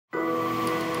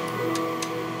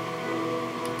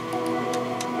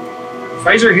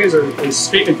Pfizer has a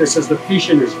statement that says the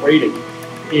patient is waiting.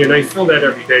 And I feel that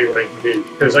every day when I come in,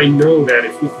 because I know that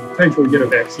if we can potentially get a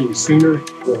vaccine sooner,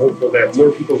 we're hopeful that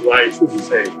more people's lives will be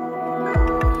saved.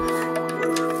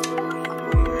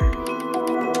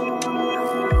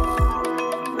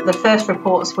 The first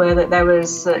reports were that there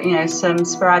was, some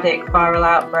sporadic viral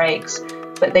outbreaks,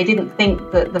 but they didn't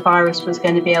think that the virus was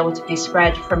going to be able to be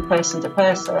spread from person to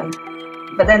person.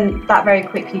 But then that very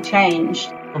quickly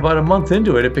changed. About a month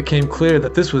into it, it became clear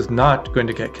that this was not going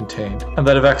to get contained and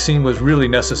that a vaccine was really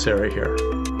necessary here.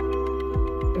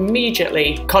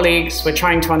 Immediately, colleagues were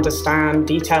trying to understand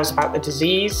details about the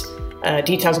disease,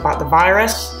 details about the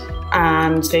virus,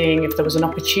 and seeing if there was an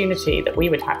opportunity that we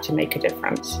would have to make a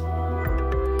difference.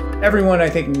 Everyone, I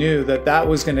think, knew that that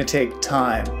was going to take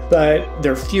time, but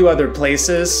there are few other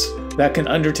places that can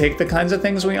undertake the kinds of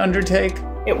things we undertake.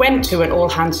 It went to an all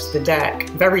hands to the deck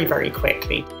very, very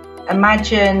quickly.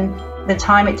 Imagine the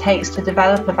time it takes to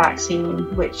develop a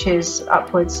vaccine, which is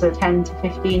upwards of 10 to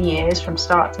 15 years from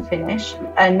start to finish,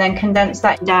 and then condense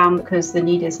that down because the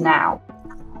need is now.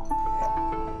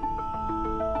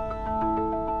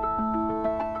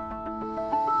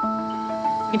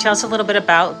 Can you tell us a little bit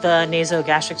about the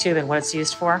nasogastric tube and what it's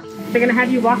used for? They're going to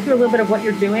have you walk through a little bit of what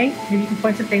you're doing. Maybe you can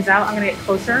point some things out. I'm going to get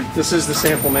closer. This is the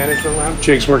sample management lab.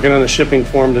 Jake's working on the shipping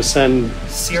form to send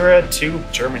Sierra to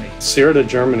Germany. Sierra to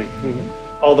Germany.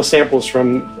 Mm-hmm. All the samples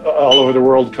from all over the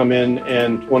world come in,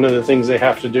 and one of the things they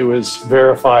have to do is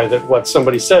verify that what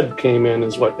somebody said came in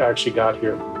is what actually got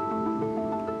here.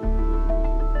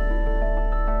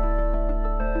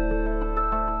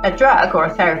 A drug or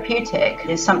a therapeutic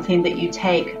is something that you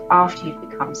take after you've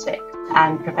become sick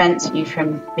and prevents you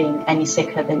from being any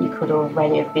sicker than you could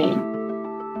already have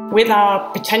been. With our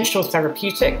potential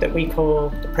therapeutic that we call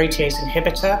the protease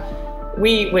inhibitor,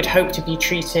 we would hope to be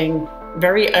treating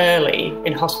very early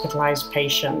in hospitalized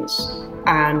patients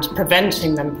and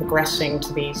preventing them progressing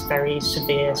to these very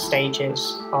severe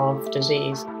stages of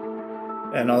disease.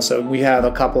 And also, we have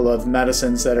a couple of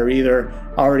medicines that are either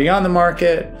already on the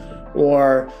market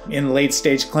or in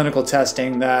late-stage clinical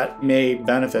testing that may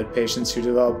benefit patients who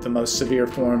develop the most severe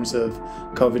forms of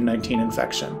COVID-19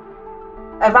 infection.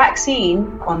 A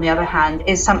vaccine, on the other hand,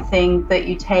 is something that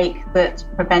you take that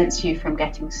prevents you from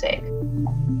getting sick.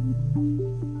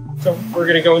 So we're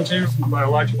going to go into the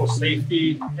biological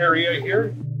safety area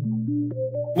here.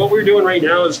 What we're doing right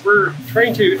now is we're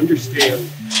trying to understand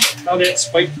how that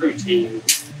spike protein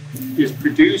is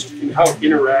produced and how it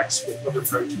interacts with other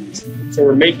proteins. So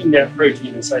we're making that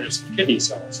protein inside of some kidney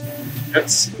cells.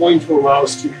 That's going to allow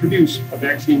us to produce a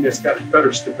vaccine that's got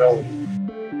better stability.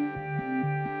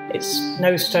 It's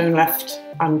no stone left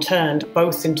unturned,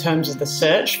 both in terms of the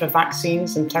search for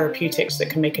vaccines and therapeutics that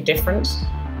can make a difference,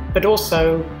 but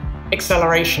also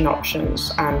acceleration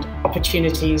options and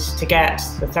opportunities to get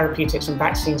the therapeutics and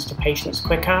vaccines to patients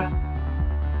quicker.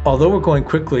 Although we're going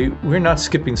quickly, we're not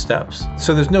skipping steps.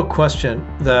 So there's no question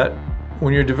that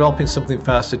when you're developing something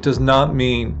fast, it does not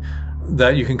mean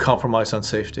that you can compromise on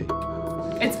safety.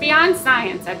 It's beyond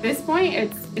science. At this point,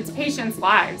 it's patients'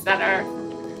 lives that are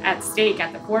at stake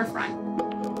at the forefront.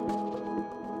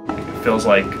 It feels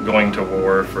like going to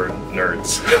war for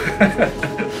nerds.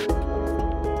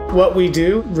 What we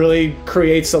do really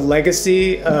creates a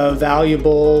legacy of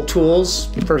valuable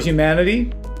tools for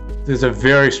humanity. There's a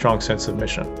very strong sense of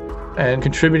mission. And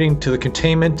contributing to the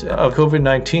containment of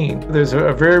COVID-19, there's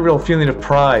a very real feeling of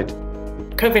pride.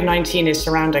 COVID-19 is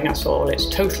surrounding us all. It's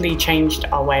totally changed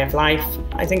our way of life.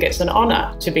 I think it's an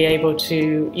honor to be able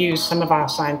to use some of our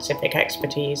scientific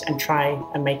expertise and try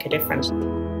and make a difference.